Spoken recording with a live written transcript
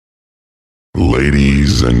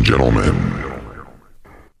Ladies and gentlemen,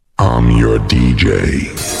 I'm your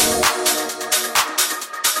DJ.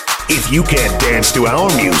 If you can't dance to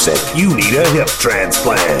our music, you need a hip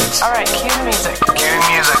transplant. All right, cue the music. Cue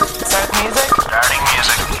music. Start music. Starting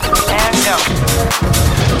music. And go.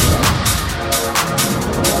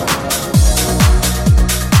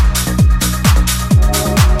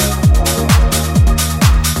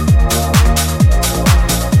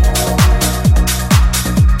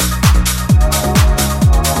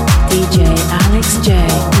 DJ Alex J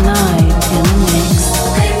live in the mix.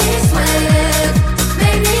 Make me sweat,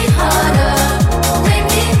 make me harder, make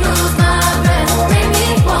me lose my breath, make me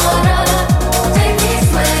wanna. Make me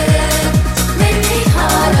sweat,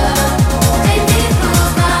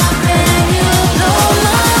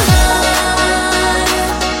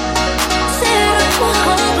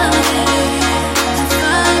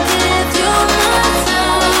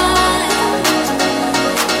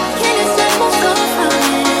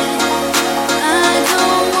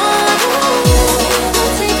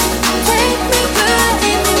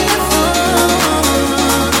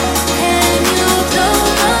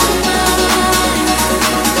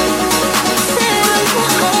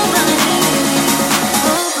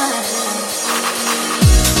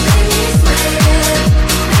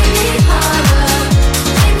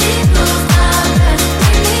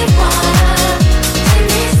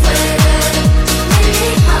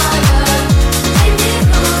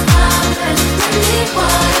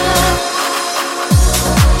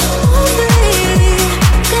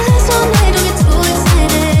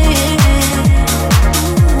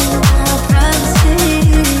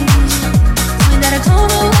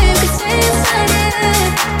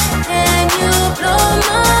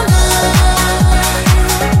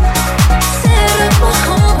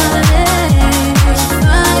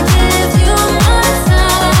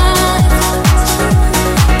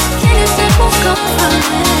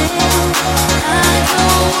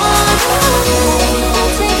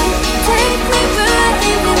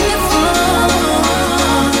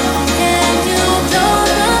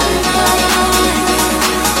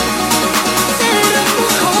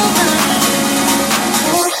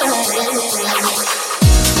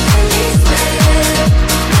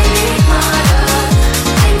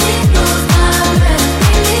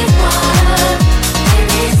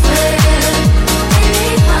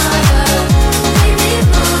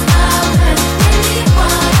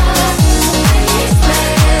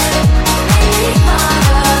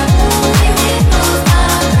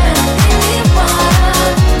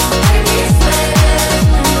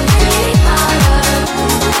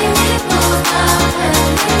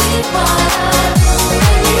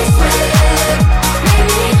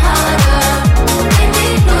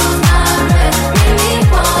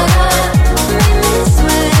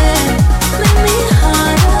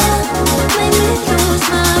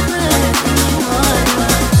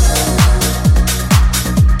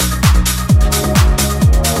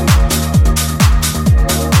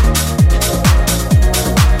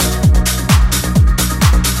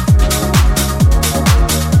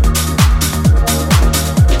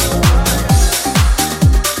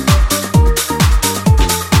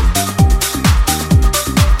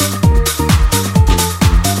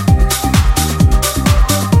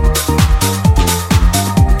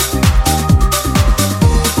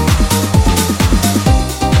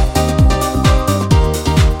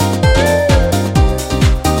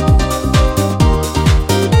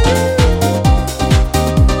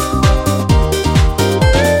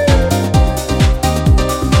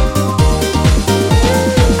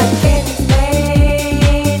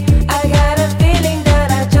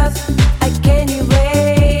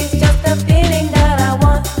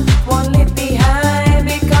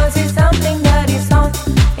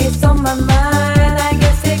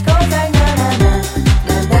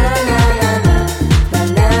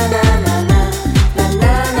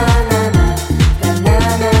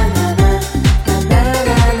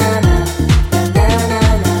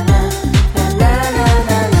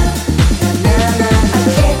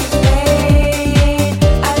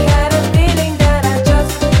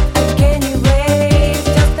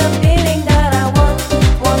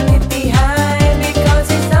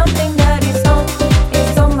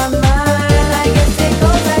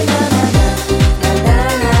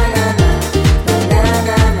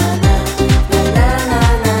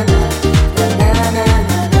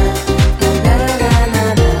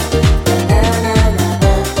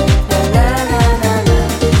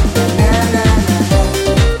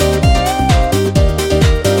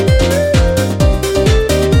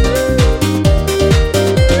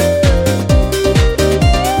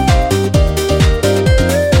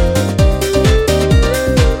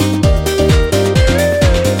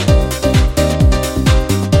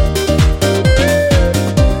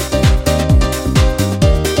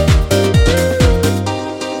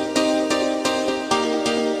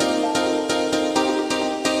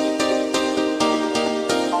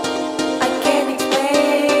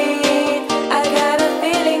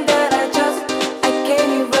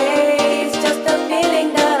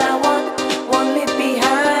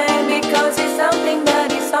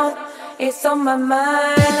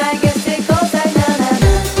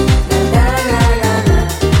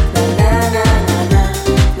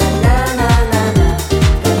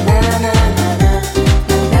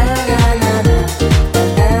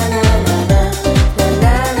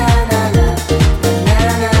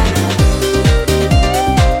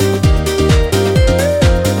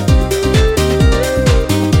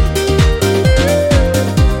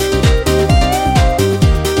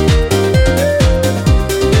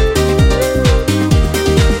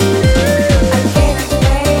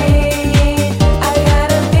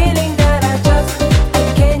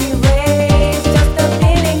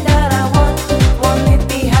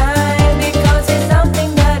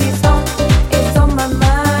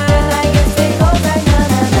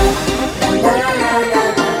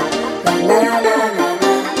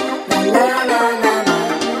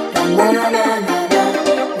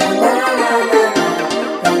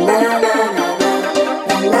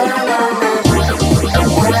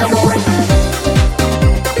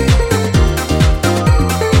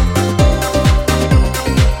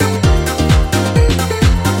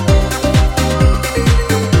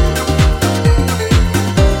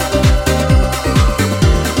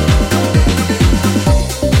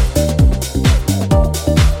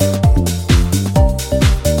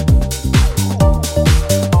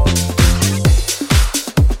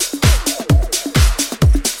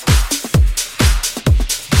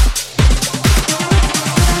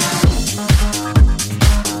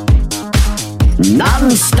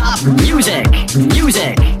 Non-stop music,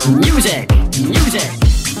 music, music, music.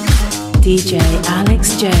 DJ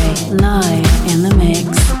Alex J live in the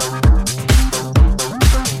mix.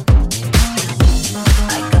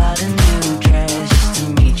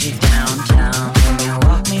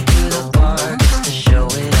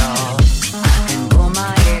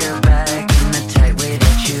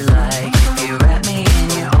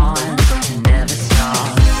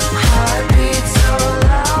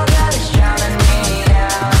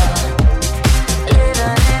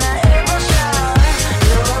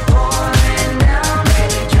 Down,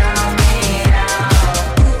 baby, drown me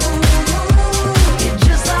out.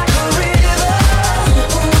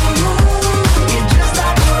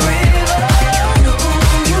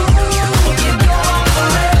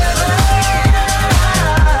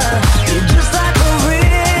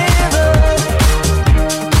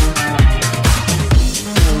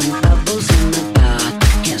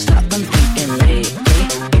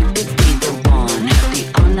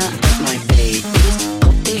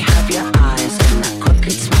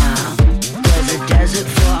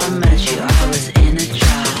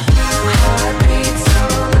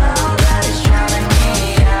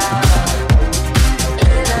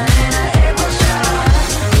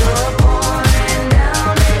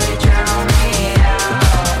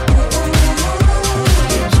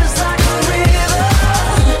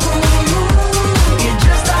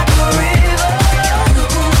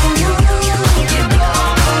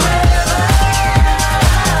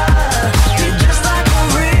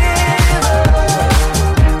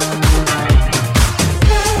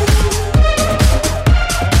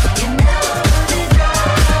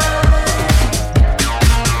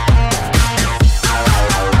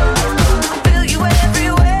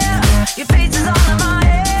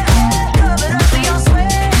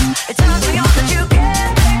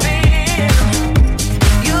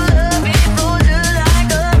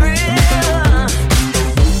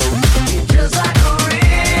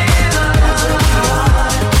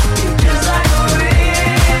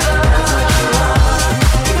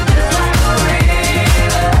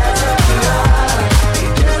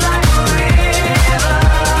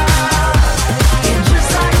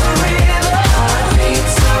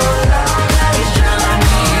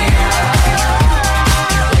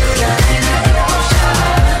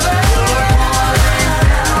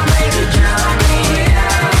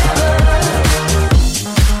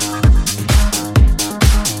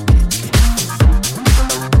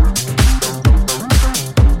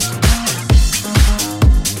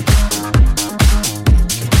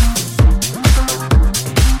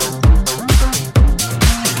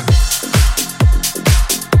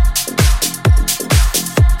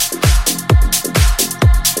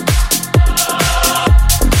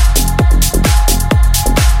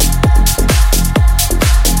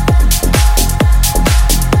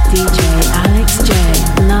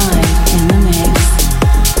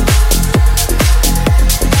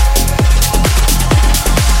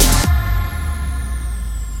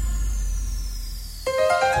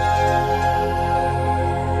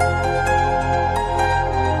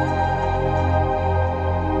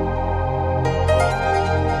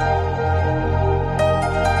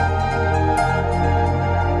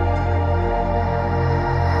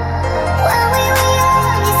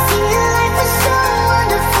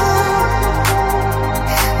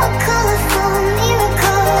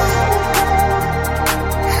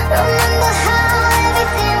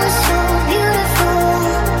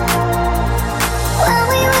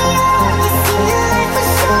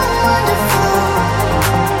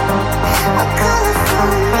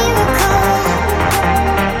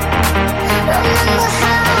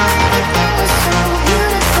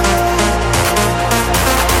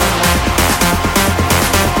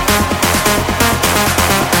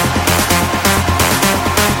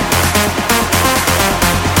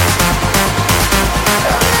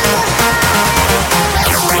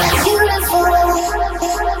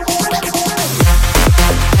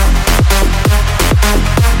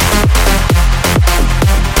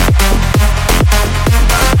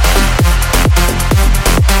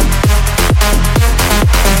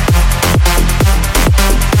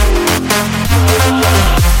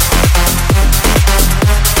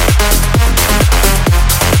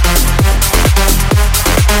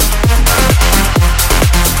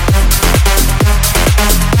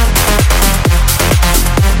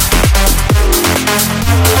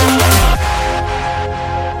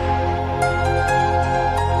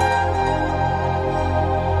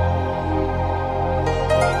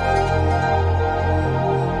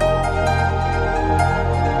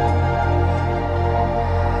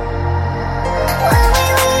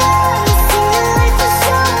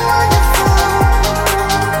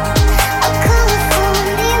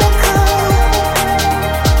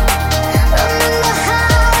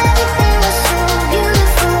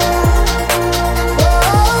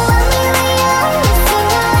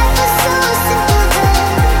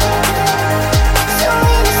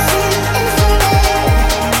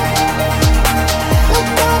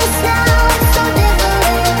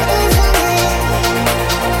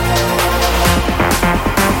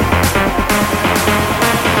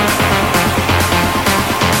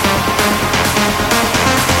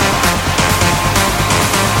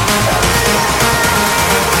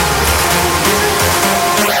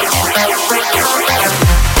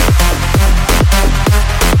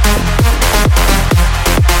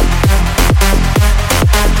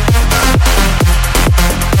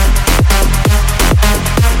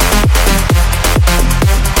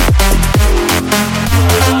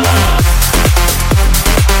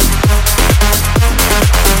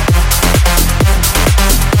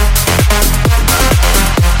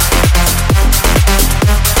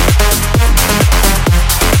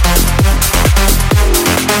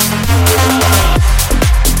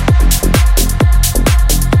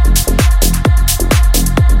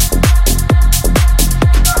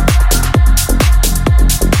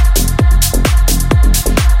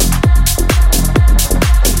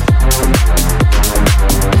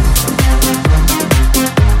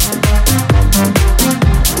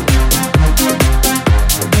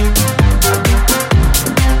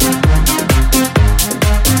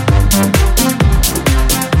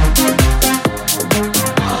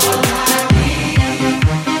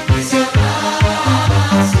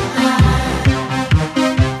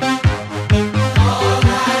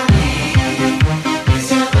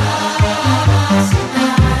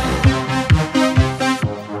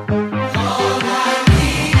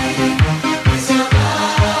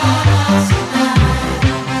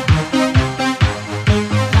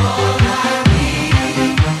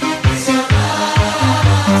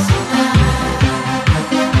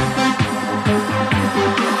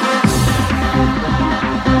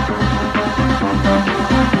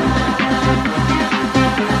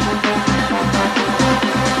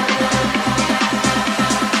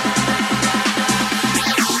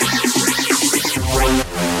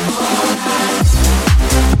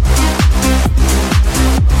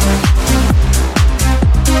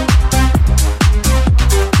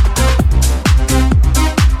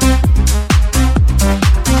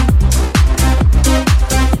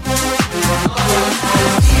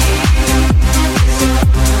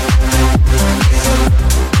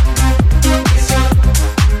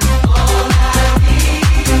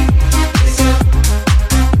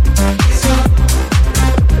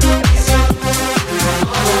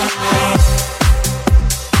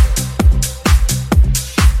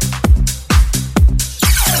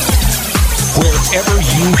 Wherever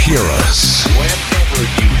you hear us.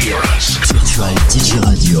 VirtualDJ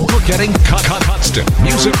Radio. We're getting constant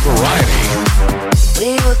music variety.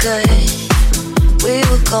 We were good, we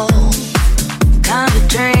were gold. Kind of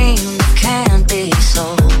dream that can't be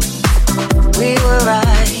sold. We were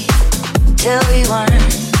right till we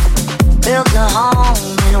weren't. Built a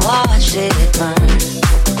home and watched it burn.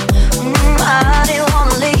 I didn't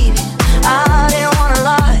wanna leave you, I didn't wanna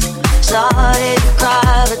lie. Started to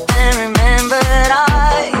cry, but then remembered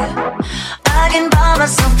I can buy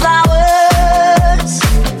myself flowers,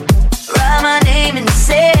 write my name in the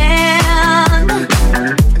sand,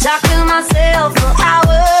 talk to myself for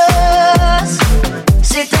hours,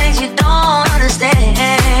 say things you don't understand.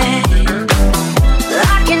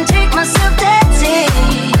 I can take myself dancing,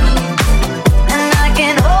 and I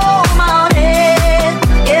can hold my own head.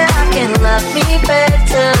 Yeah, I can love me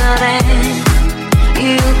better than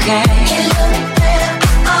you can. Can love me better,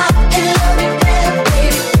 I can love me better,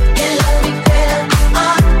 baby. Can love me better, I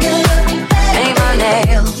can love me better. Paint my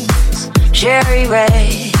nails cherry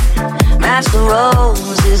red, match the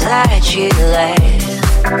roses that you laid.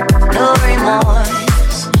 No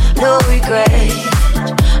remorse, no regret.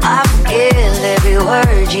 I forgive every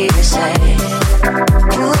word you say.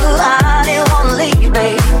 Ooh, I didn't wanna leave,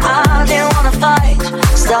 babe. I didn't wanna fight.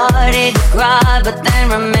 Started to cry, but then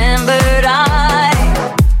remembered I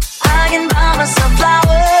can buy myself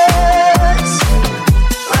flowers,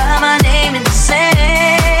 write my name in the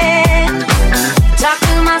sand, talk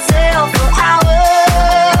to myself for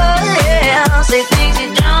hours, yeah, say things you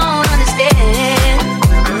don't understand.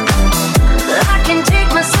 I can take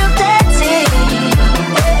myself dancing,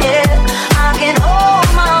 yeah, I can hold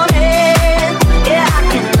my own head, yeah, I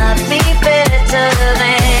can love me better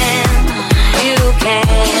than you can.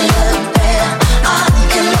 Can love me better, I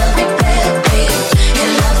can love me better, baby. Can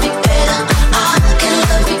love me better, I can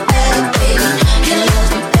love me better, baby. Can love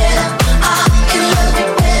me better, I can love me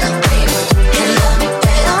better, baby. Can love me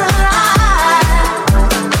better,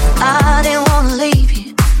 I didn't wanna leave you,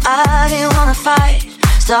 I didn't wanna fight.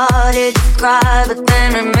 Started to cry, but then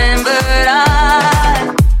remembered I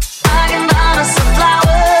can buy myself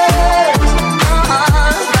flowers,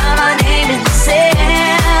 write my name in the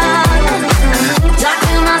sand, talk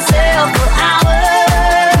to myself for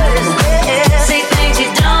hours, yeah, say things you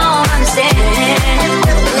don't understand.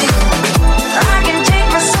 I can take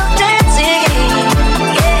myself dancing,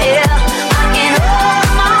 yeah, I can hold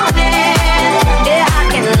my hand, yeah, I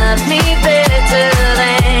can love me better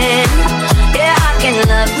than, yeah, I can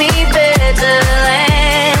love me better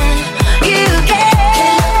than you can.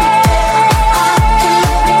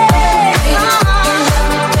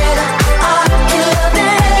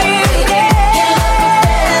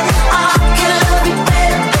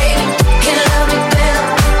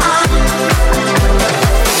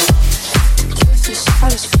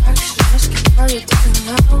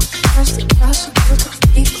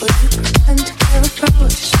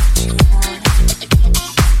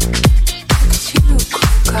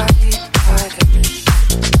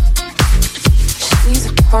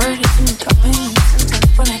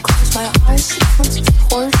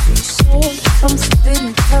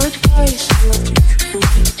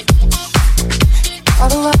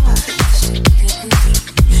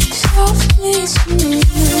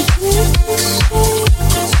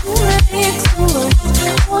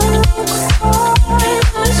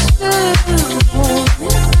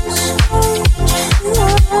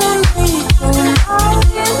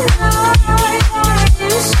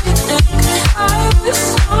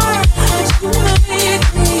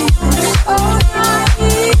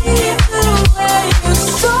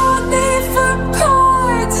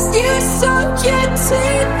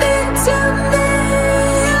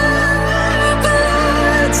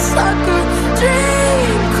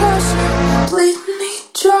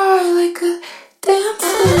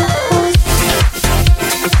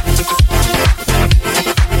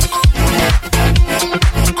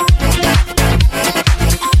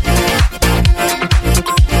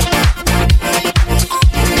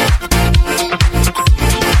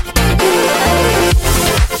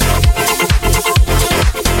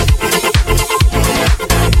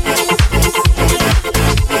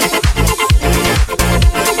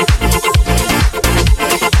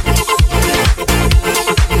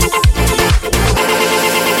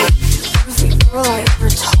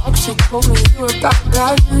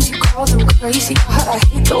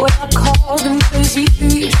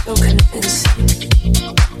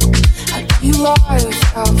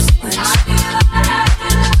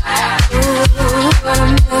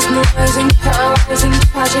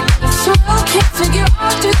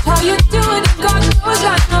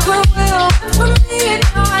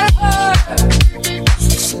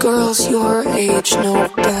 age know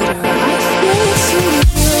better. I feel so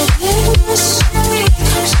good in the street,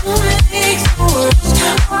 so make the words.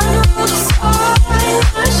 I look fine,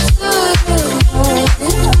 I should have known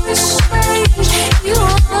it was strange. You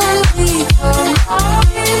only come on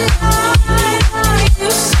in line. I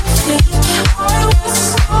used to think I was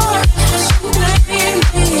smart, you made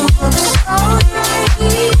me look so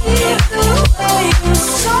naive. The way you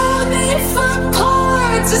saw me for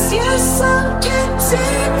parts is you sunk into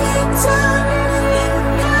me down.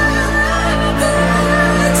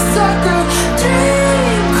 Sucker,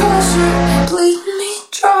 dream crusher, bleed me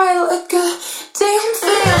dry like a damn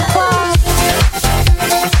vampire.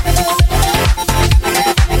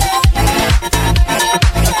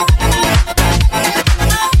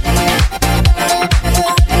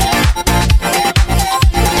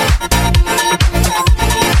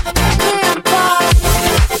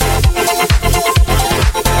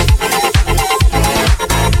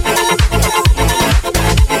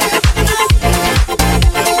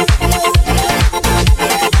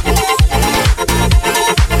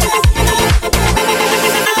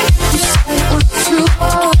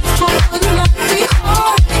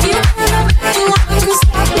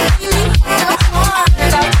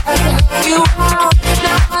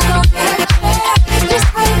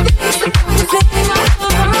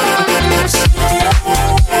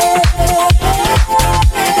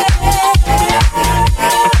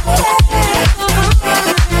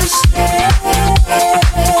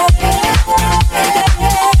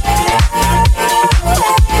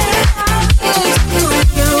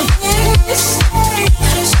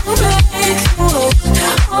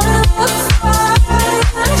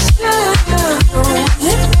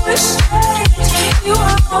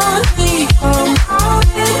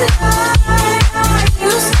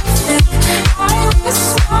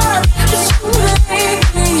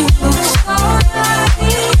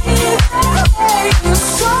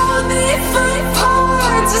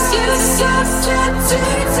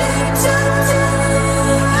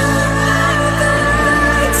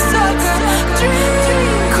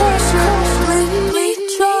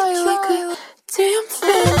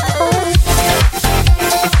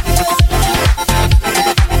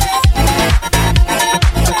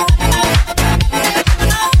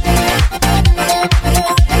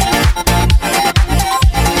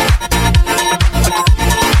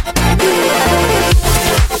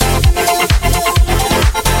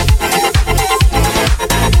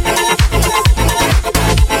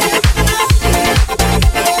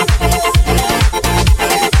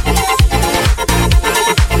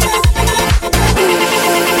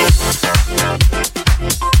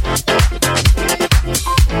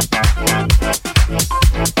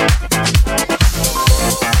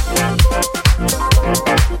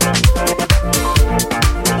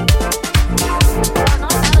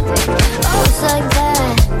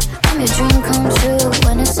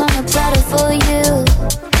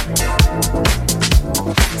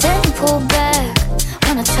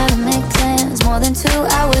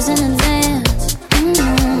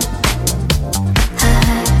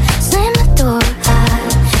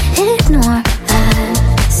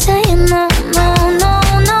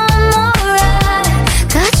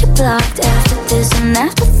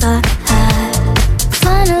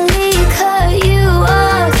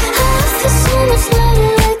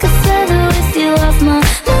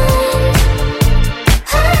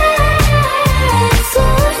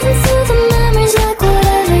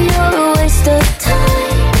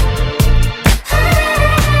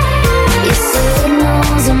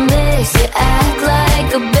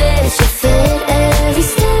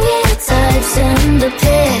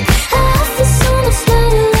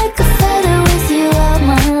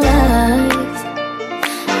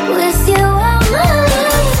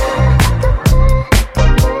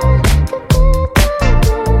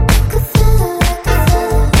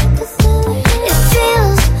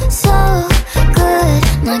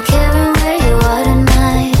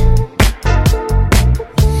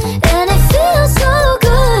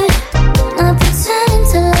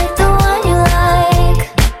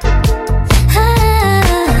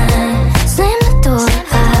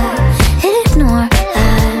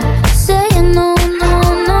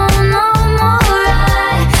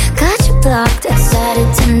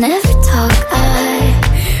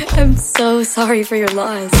 Sorry for your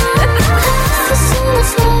loss.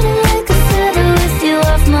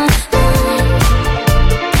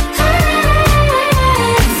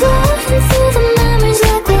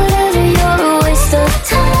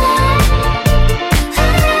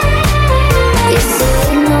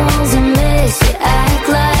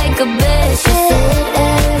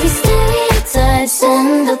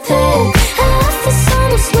 Send the pic. Half the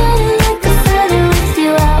sun is sweating like a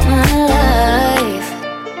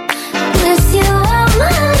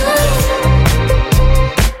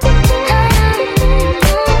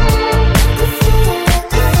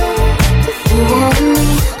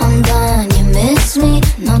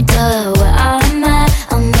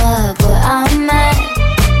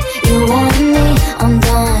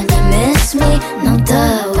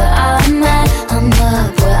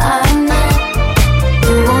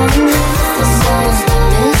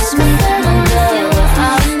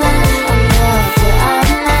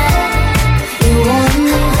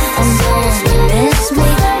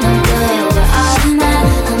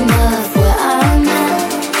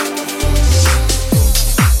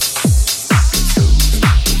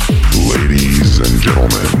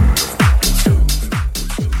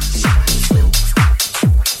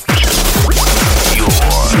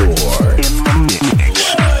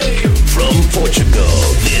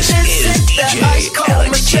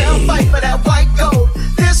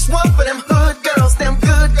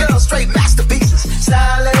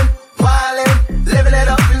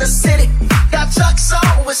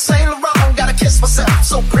kiss myself, I'm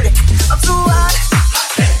so pretty. I'm too hot.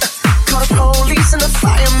 Call the police and the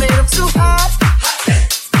fireman, I'm too hot.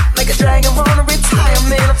 Make a dragon wanna retire,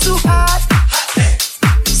 man, I'm too hot.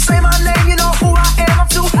 Say my name, you know who I am, I'm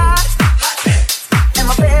too hot. And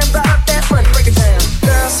my band brought that money, break it down.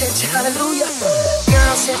 Girl, sent you hallelujah.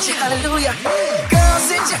 Girl, sent you hallelujah. Girl,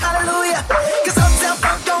 sent you hallelujah. Cause Uptown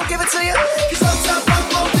Funk don't give it to you. Cause Uptown Funk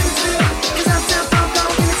don't give it to you. Cause Uptown Funk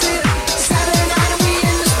don't give it to you. Saturday night and we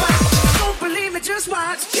in the spot. Don't believe me, just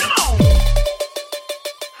watch. Come on.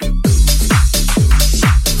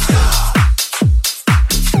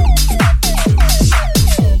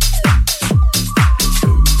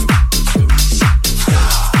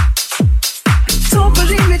 Don't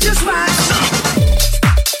believe me, just watch.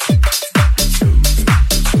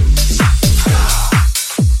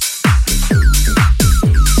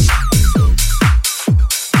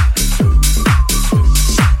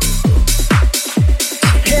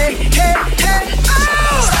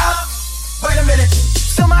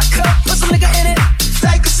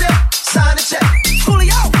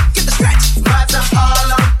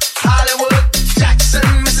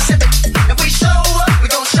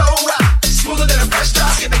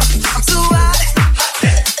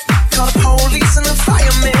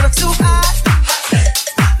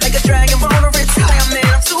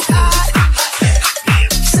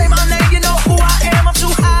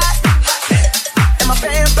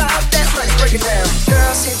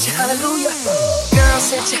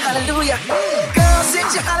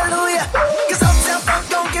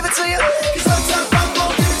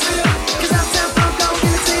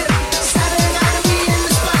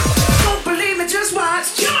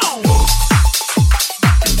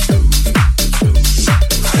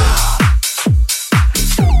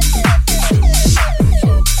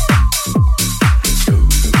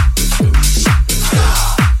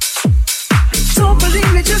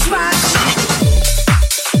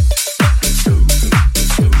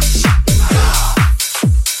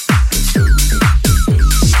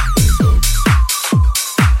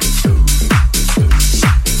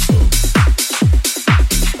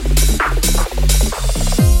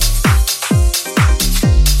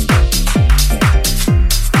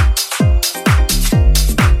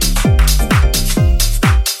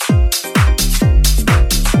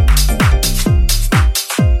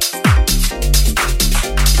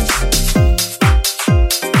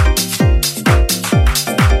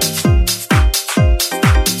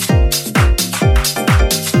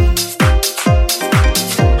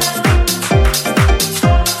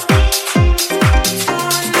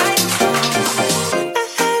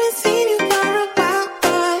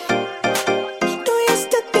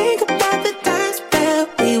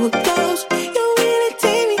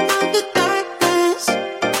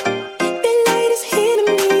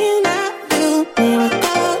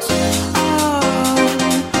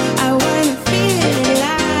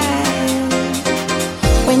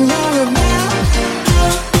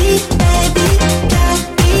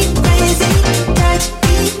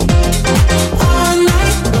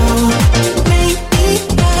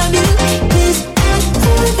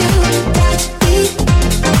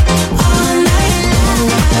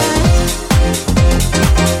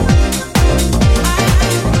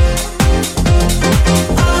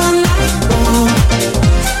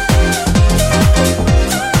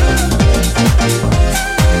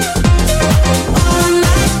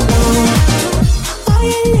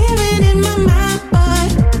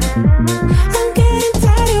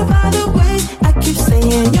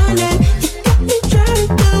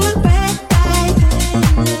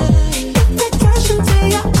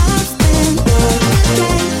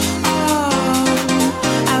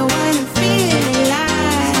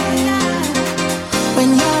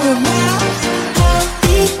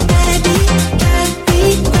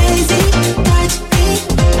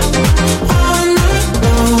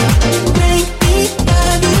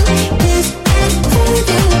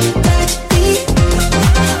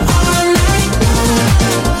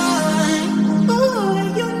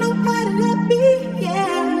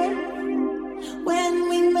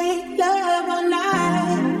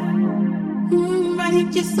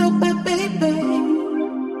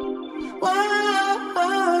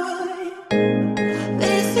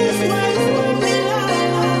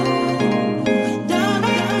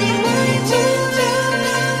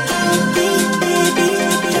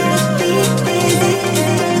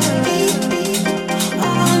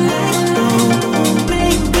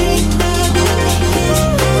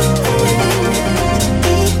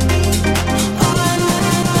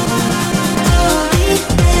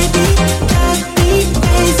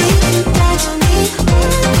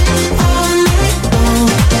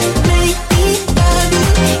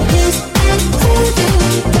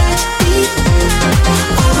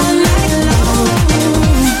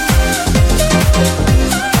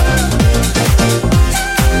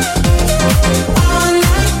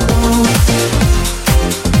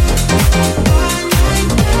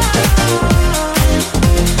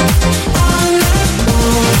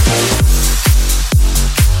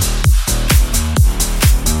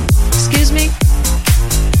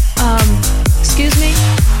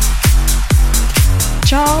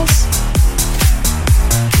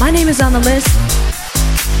 My name is on the list.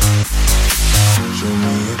 Show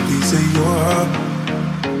me a piece of your heart.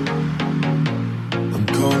 I'm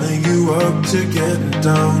calling you up to get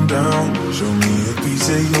down, down. Show me a piece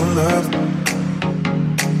of your love.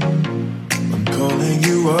 I'm calling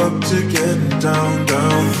you up to get down,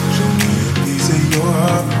 down. Show me a piece of your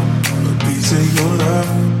heart, a piece of your love.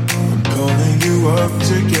 I'm calling you up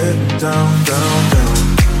to get down, down, down.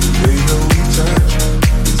 The way that we touch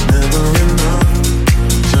is never enough.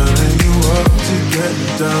 Turning you up to get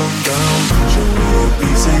down, down. Show me a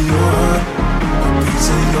piece of your heart, a piece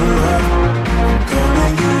of your love. I'm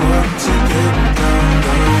calling you up to get down,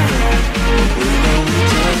 down, down. The way that we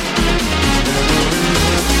touch is never enough.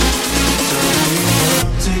 Turning you up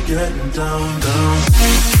to get down, down.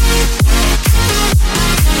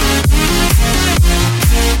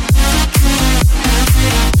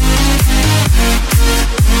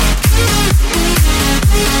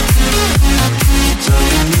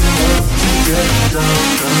 Get down,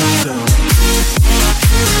 down, down.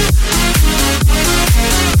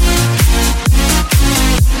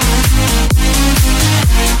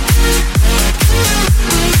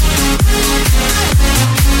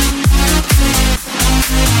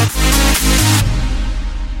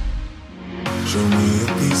 Show me a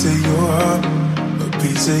piece of your heart, a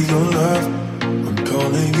piece of your love. I'm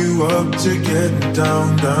calling you up to get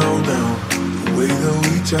down, down, down. The way that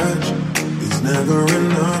we touch is never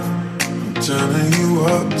enough. Turning you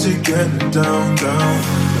up to get down, down.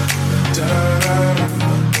 Da da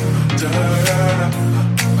da da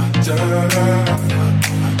da da da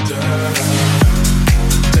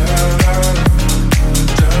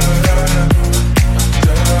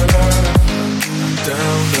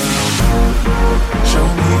down, down. Show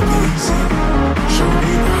me easy, show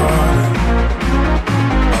me the heart.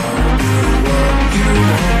 I'll do what you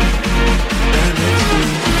want, and it's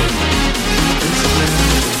good.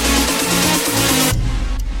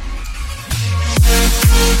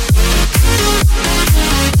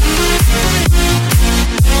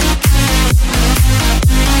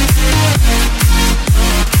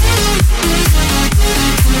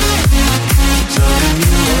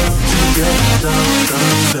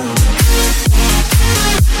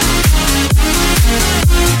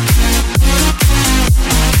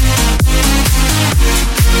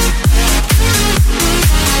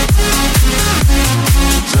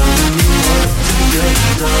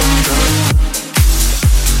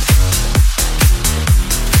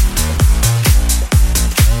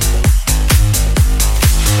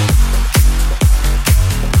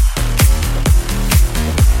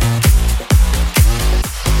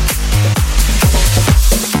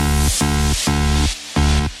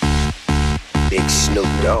 It's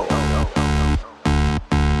good.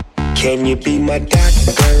 Can you be my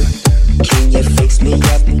doctor? Can you fix me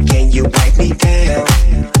up? Can you wipe me down?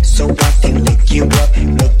 So I can lick you up,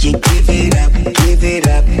 make you give it up, give it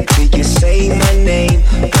up. Till you say my name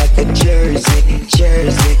like a jersey,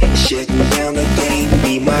 jersey. Shutting down the game,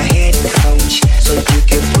 be my head coach, so you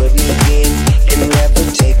can put me in and never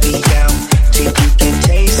take me out. Till you can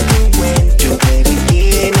taste the wind, do it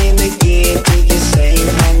again and again. Till you say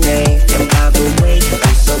my name. And by the way,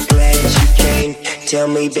 I'm so glad you came. Tell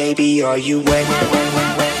me, baby, are you wet?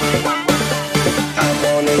 I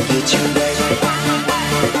wanna get you wet.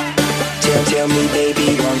 Tell me, baby,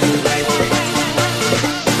 are you wet?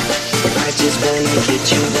 I just wanna get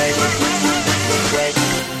you wet, wet.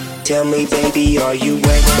 Tell me, baby, are you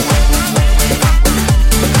wet?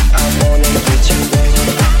 I wanna get you wet.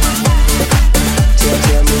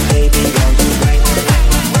 Tell me, baby, are you wet?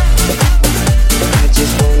 I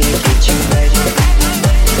just wanna get you wet,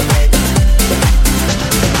 wet.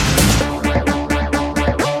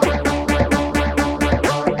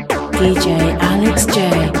 DJ Alex J,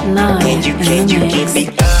 live Can you in the give mix. me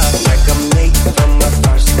up like I'm late from my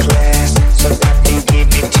first class? So I can give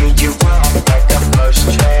it to you all like a first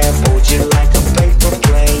draft. Hold you like a paper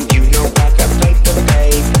plane. You know I got paper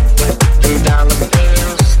paid. But $3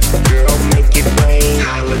 bills, girl, make it rain.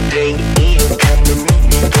 Holiday Inn, come to meet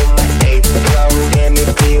me on my 8th floor. Damn, it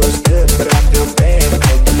feels good, but I feel bad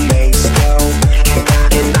for the main stone.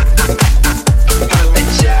 And I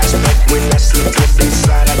apologize, but when I slip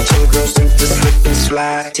inside, I turn girls into slip and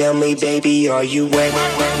slide. Tell me, baby, are you wet?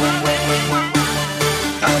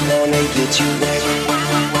 I wanna get you wet.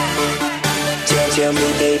 Tell me,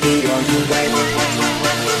 baby, are you wet?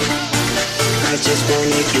 I just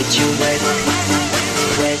wanna get you wet,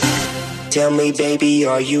 wet. Tell me, baby,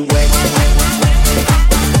 are you wet?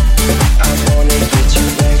 I wanna get you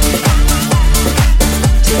wet.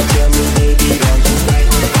 Tell me, baby, are you wet?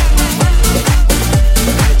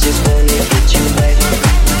 I just wanna get you wet,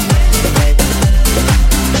 wet.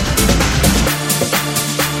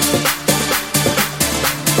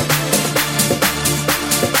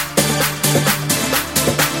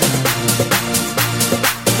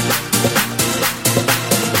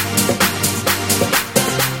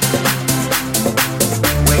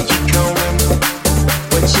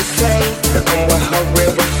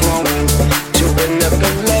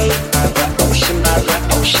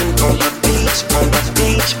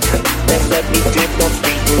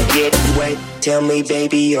 get wet. Tell me,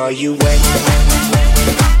 baby, are you wet?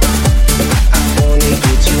 I wanna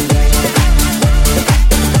get you wet.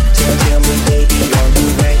 Tell me, baby, are you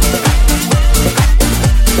wet?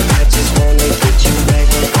 I just wanna get you wet.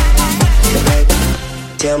 Wet.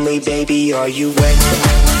 Tell me, baby, are you wet?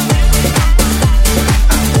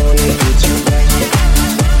 I wanna get you wet.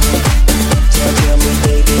 Tell me,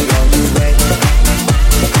 baby, are you wet?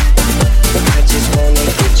 I just wanna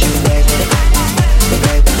get you wet.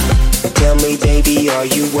 Wet. Tell me, baby, are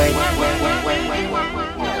you wet?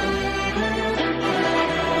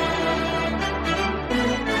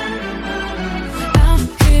 Out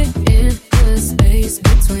here in the space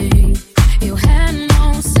between, you had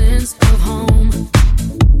no sense of home.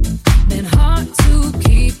 Been hard to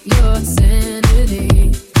keep your sanity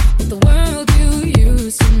with the world you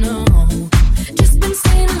used to know. Just been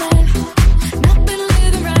staying alive, not been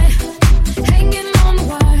living right, hanging on the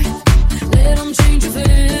wire. Let them change your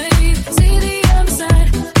fate. See the other side,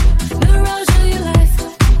 mirage of your life,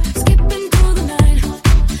 skipping through the night.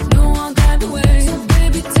 No one got the way, so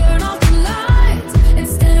baby turn off the lights and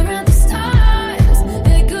stare at the stars.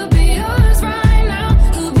 They could be yours right now,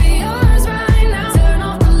 could be yours right now. Turn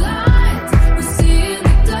off the lights, we'll see in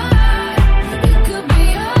the dark. It could be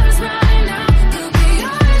yours right now, could be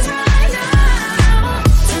yours right now.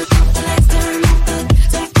 Turn off the lights, turn off the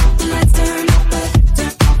lights, turn off the lights, turn off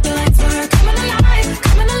the lights, we're coming alive,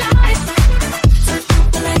 coming alive. Turn off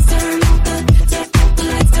the lights, turn off the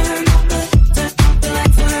lights, turn off the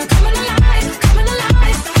lights, we're coming alive, coming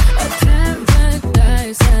alive. A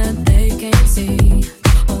paradise that they can't see,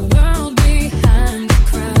 a world behind the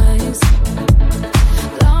cries,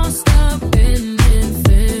 lost up in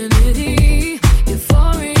infinity.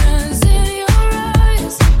 Euphoria's in your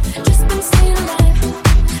eyes. Just been staying alive,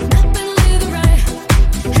 not been living right,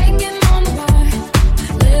 hanging on the wire.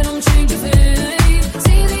 Let them change your fate.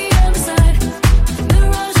 See the other side,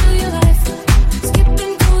 mirage of your life,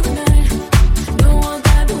 skipping through the night. No one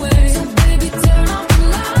got the way, so baby turn off the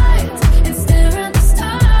lights and stare at the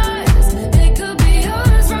stars. They could be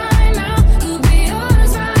yours right now, could be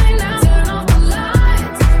yours right now. Turn off the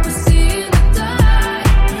lights, we'll see in the dark.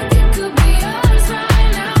 It could be yours right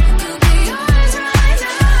now, could be yours right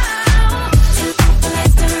now. Turn off the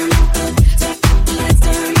lights, turn off the lights,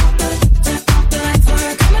 turn off the lights,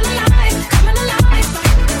 we're coming alive, coming alive.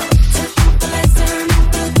 Turn off the lights, turn off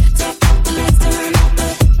the lights, turn off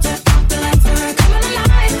the lights, we're coming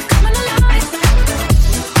alive, coming alive.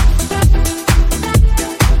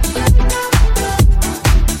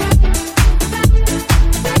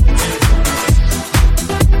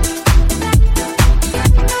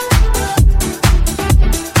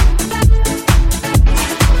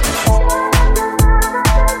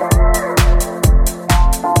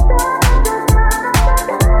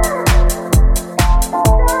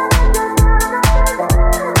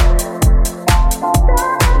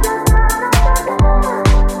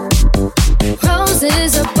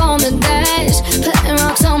 Roses up on the dash, putting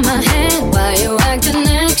rocks on my hand. Why you acting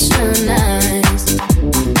extra nice?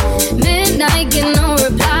 Midnight, get no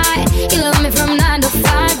reply. You love me from 9 to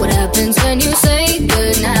 5. What happens when you say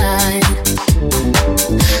goodnight?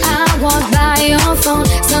 I walk by your phone,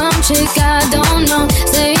 some chick I don't know,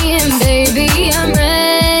 saying, baby, I'm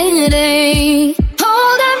ready.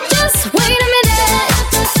 Hold up, just wait a minute.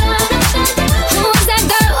 Who's that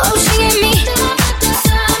girl? Oh, she ain't me.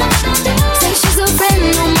 Say she's a friend,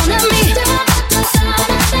 no more than me.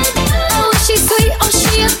 Oh, she's sweet, oh,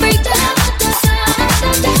 she a freak.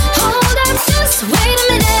 Hold up, just wait a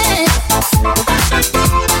minute.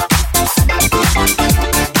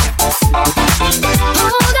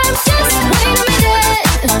 Hold up, just wait a minute.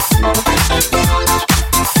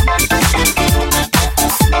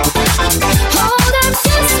 Hold up,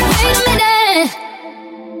 just wait a minute.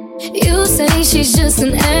 You say she's just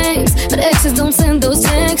an ex, but exes don't send those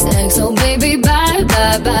texts. So baby, bye,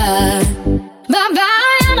 bye, bye. Bye,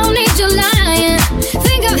 bye, I don't need you lying.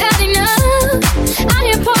 Think I've had enough. I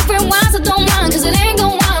hear pouring wine, so don't mind, cause it ain't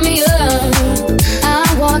gon' wind me up. I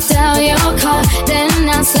walked out your car, then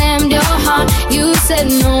I slammed your heart. You said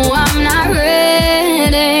no, I'm not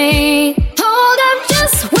ready. Hold up,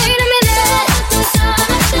 just wait a minute.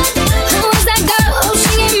 Who's that girl? Oh,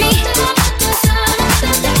 she ain't me.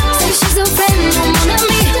 Say she's a friend, no more than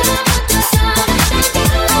me.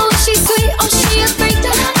 Oh, she's sweet, oh,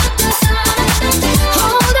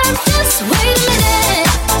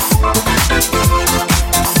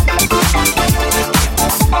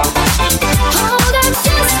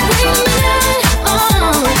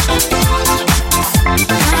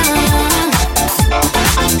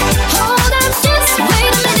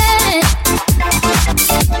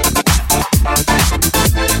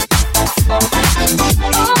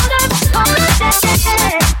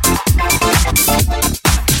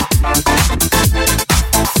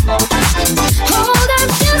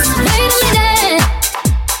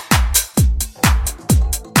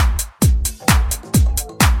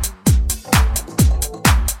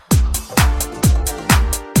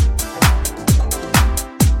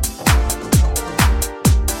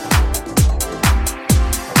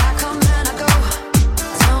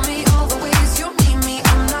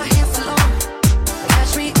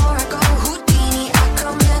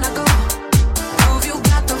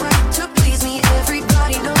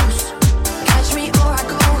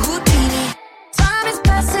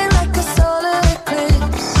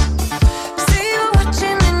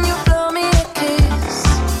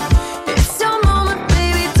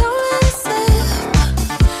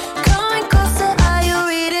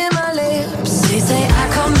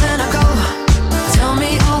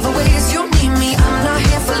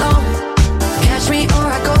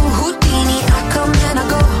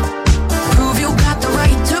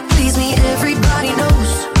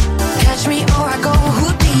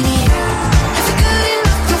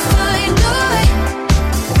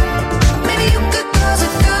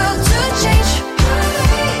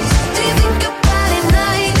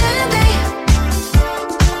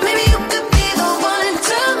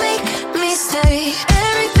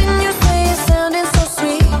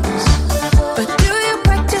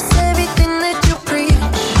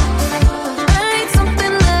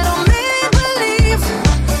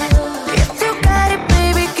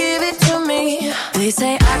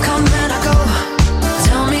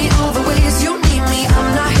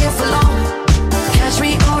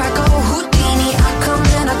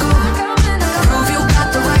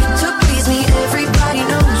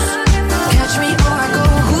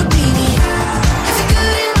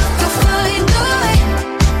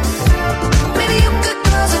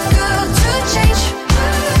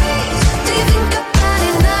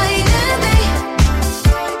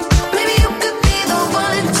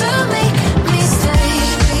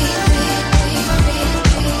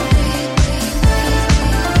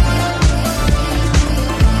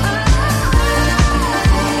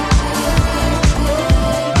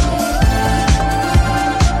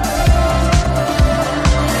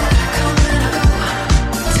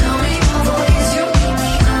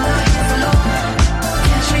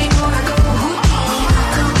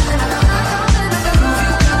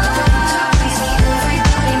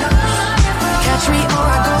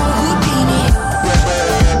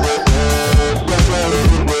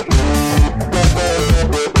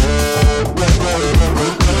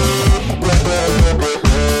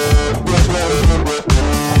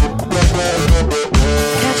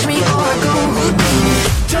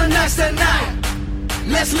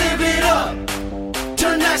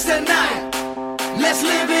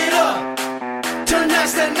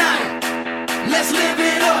 Tonight's the night. Let's live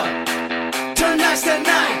it up. Tonight's the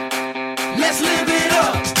night. Let's live it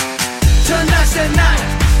up. Tonight's the night.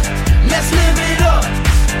 Let's live it up.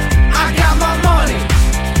 I got my money.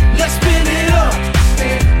 Let's spin it up.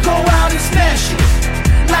 Go out and smash it.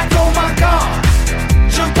 Like oh my God.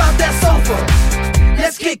 Jump out that sofa.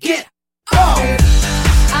 Let's kick it off.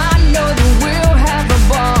 I know that we'll have a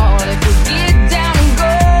ball if we get down and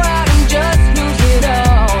go out and just lose it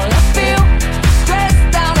all. I feel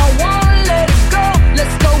stressed out, I wanna let it go.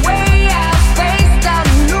 Let's go way out, spaced out,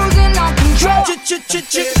 and losing all control.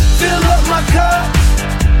 Fill up my cup,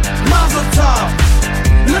 Mazel tov.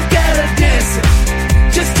 Look at her dancing,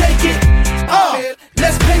 just take it off.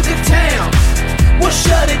 Let's paint the town, we'll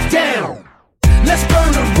shut it down. Let's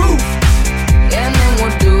burn the roof, and then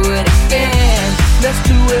we'll do it again. let's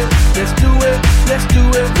do it, let's do it, let's do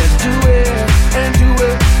it, let's do it, and do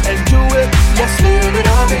it, and do it. Let's live it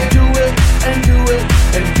up and do it, and do it,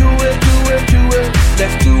 and do it, do it, do it.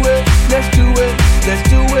 Let's do it, let's do it, let's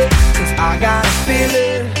do it. Cause I got a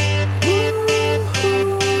feeling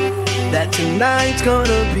that tonight's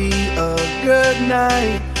gonna be a good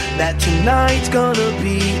night. That tonight's gonna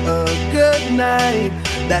be a good night.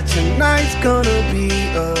 That tonight's gonna be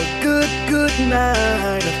a good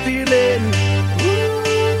night. A feeling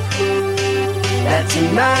that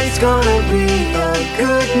tonight's gonna be a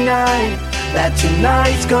good night. That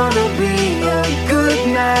tonight's gonna be a good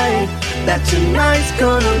night. That tonight's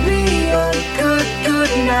gonna be a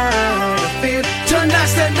good night. I feel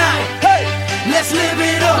tonight's the night. Hey, let's live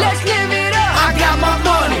it up. Let's live it up. I got my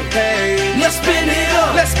money. Hey, let's spin it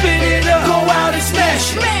up. Let's spin it up. Go out and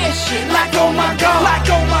smash it. Smash it. Like oh my God. Like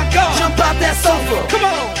oh my God. Jump out that sofa. Come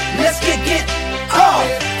on. Let's get off.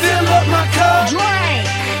 Fill up my cup. Drink.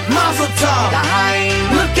 Mazel tov.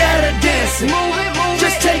 Look at her dancing. Move it, move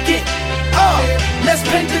Just it. take it off. Let's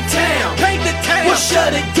paint the town. Paint the town. We'll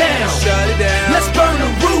shut it down. Shut it down. Let's burn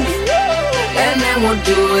the roof. And then we'll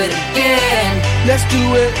do it again. Let's do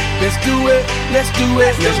it, let's do it, let's do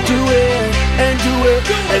it, let's do it, and do it,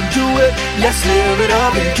 and do it. Let's live it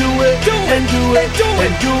up and do it, and do it,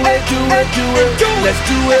 and do it, do it, do it. Let's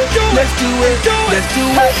do it, let's do it, let's do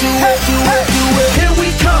it, do it, do it, do it. Here we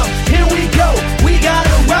come, here we go. We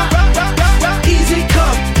gotta rock, easy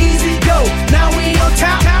come, easy go. Now we on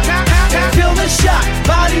top, feel the shot,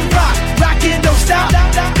 body rock, rockin' don't stop.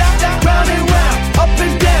 Round and round, up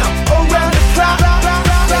and down, around the clock.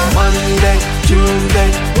 Monday, Tuesday,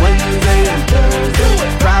 Wednesday, and Thursday,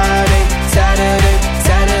 Friday, Saturday,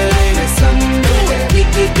 Saturday to Sunday.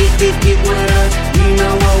 Get with us, you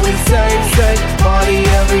know what we say. Party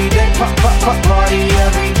every day, party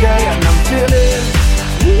every day, and I'm feeling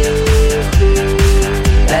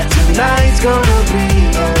that tonight's gonna be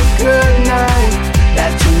a good night.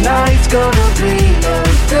 That tonight's gonna be a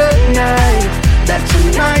good night. That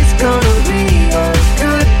tonight's gonna be a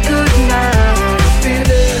good night. I'm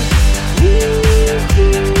feeling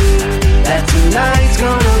that tonight's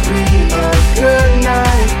gonna be a good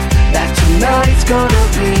night. That tonight's gonna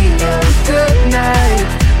be a good night.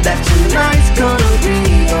 That tonight's gonna be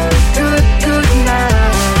a good night.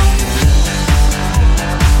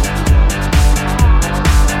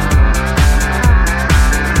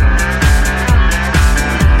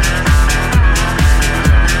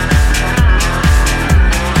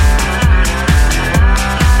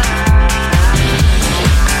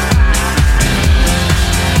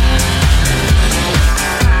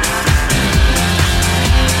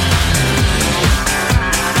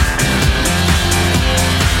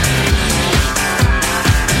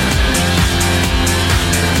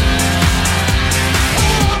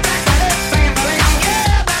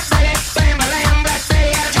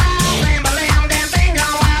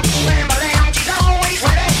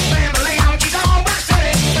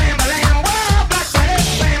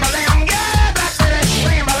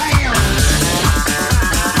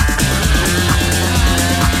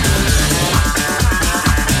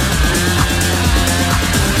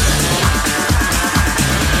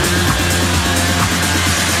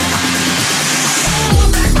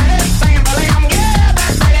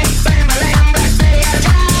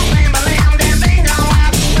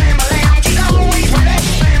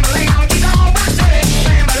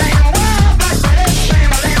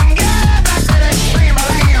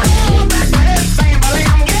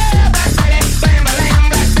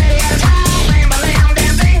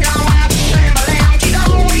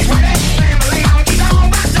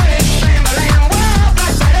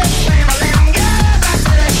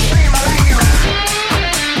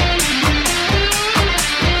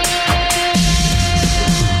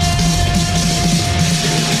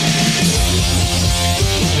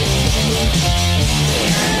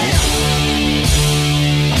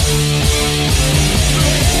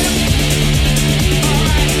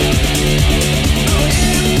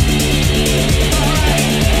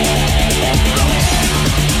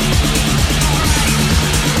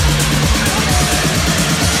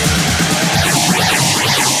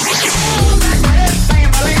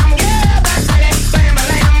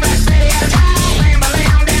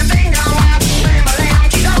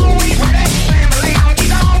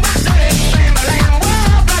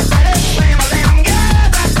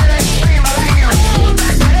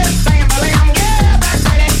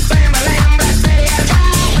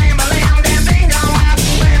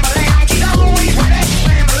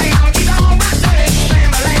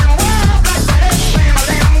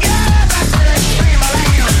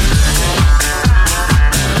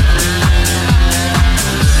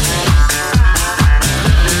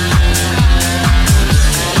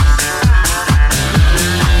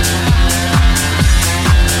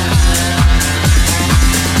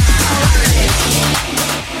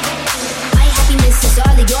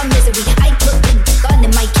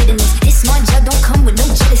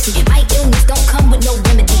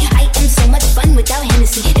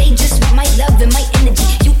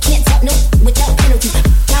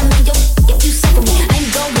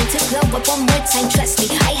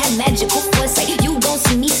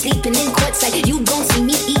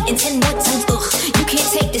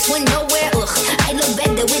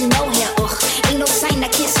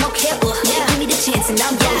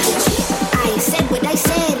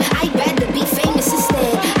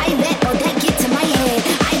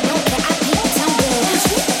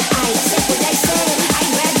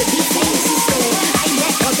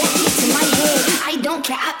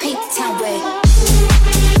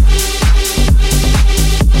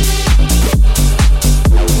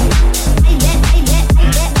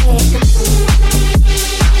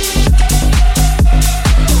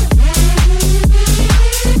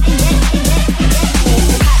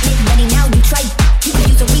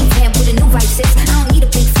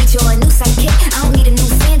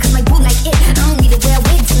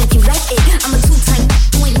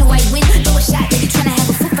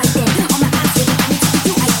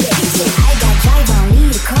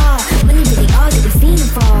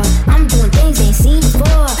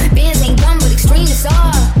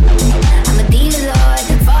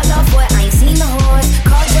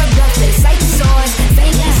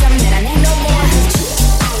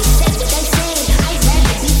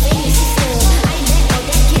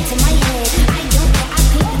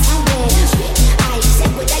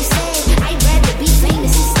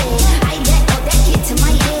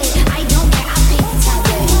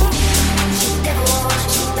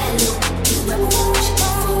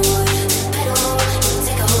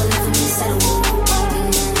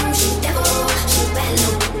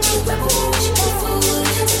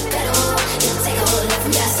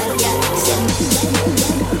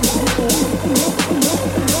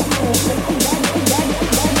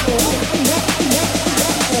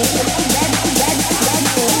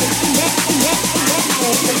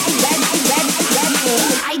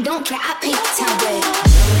 don't care, I paint the town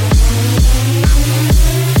red.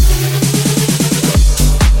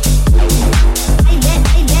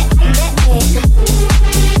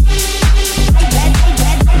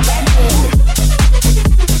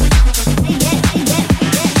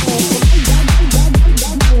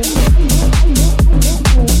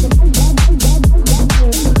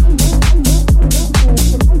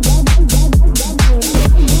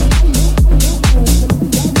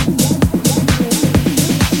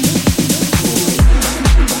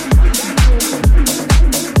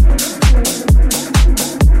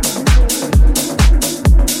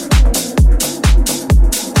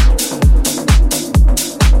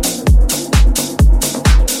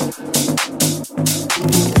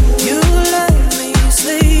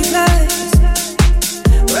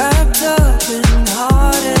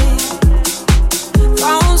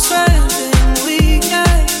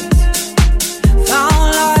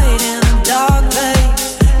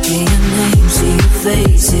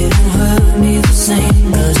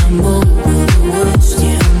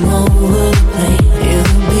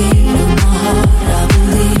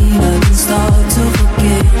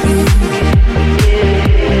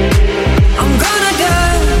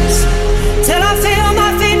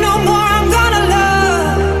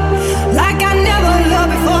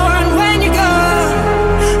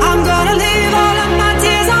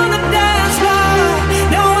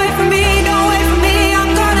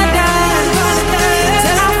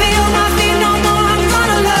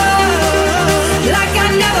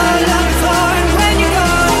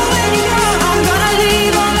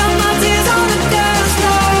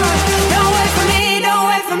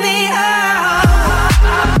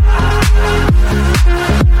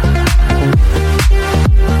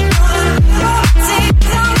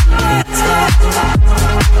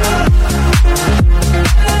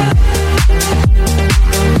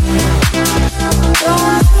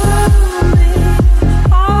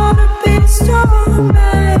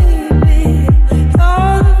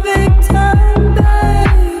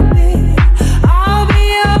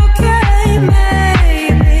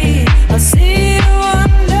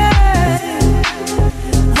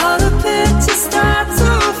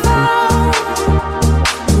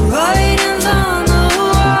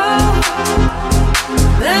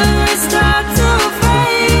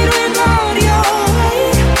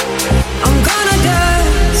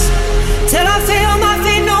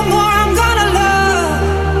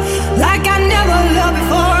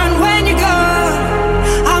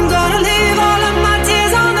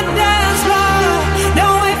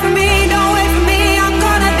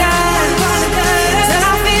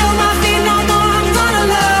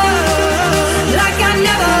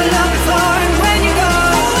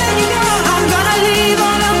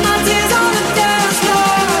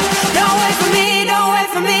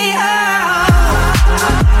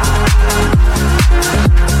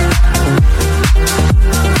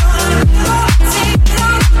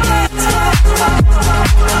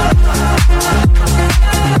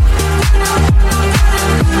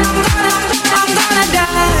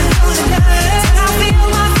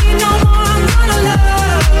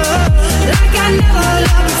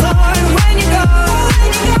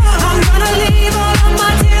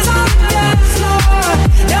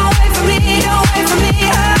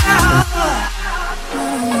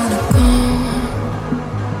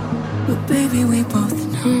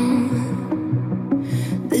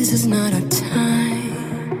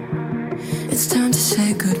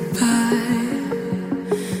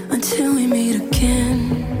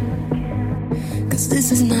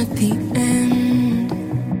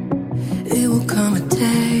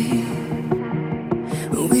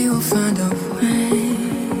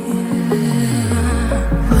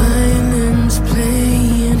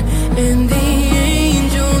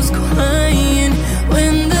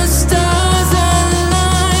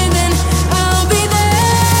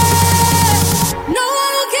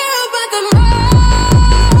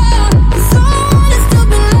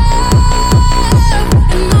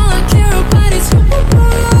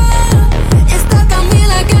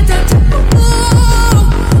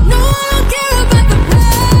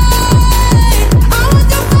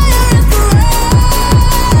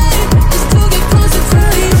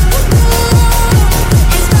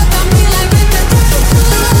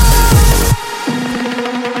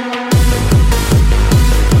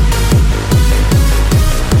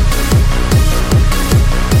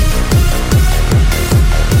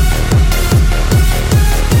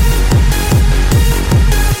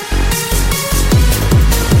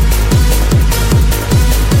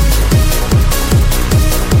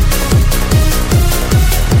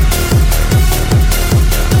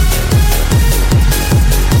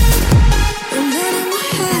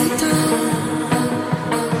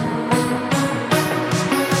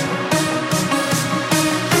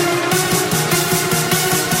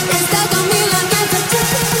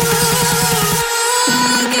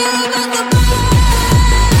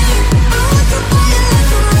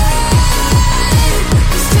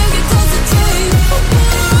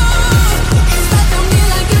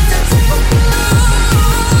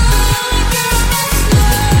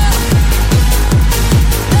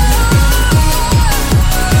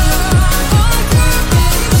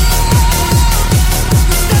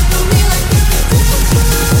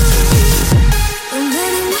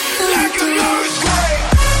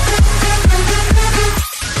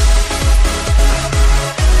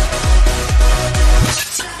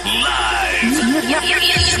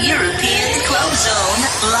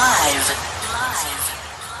 Live.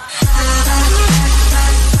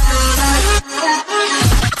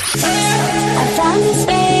 I found a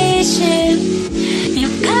spaceship. You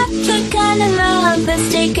got the kind of love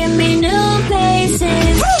that's taking me new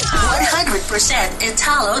places. 100%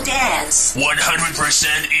 Italo dance.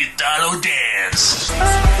 100% Italo dance.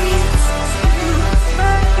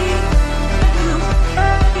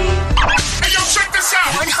 Hey, yo, check this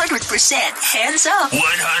out. 100% hands up.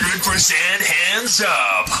 100% hands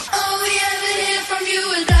up. All we ever hear from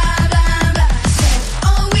you is blah, blah, blah.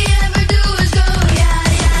 All we ever do is go, yeah,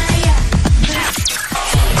 yeah, yeah.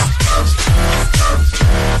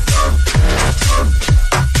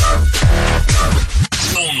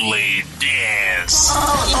 Only dance.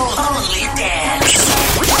 Only dance.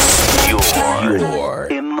 You're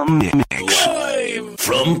in the mix. Live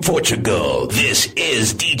from Portugal, this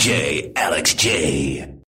is DJ Alex J.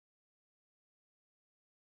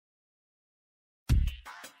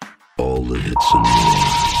 All the hits and more.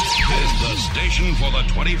 Is the station for the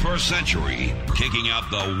 21st century, kicking out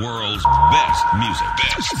the world's best music.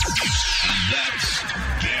 That's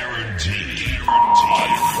guaranteed.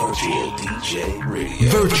 On Virtual DJ Radio.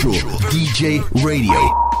 Virtual DJ Radio.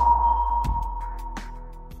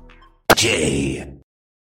 J.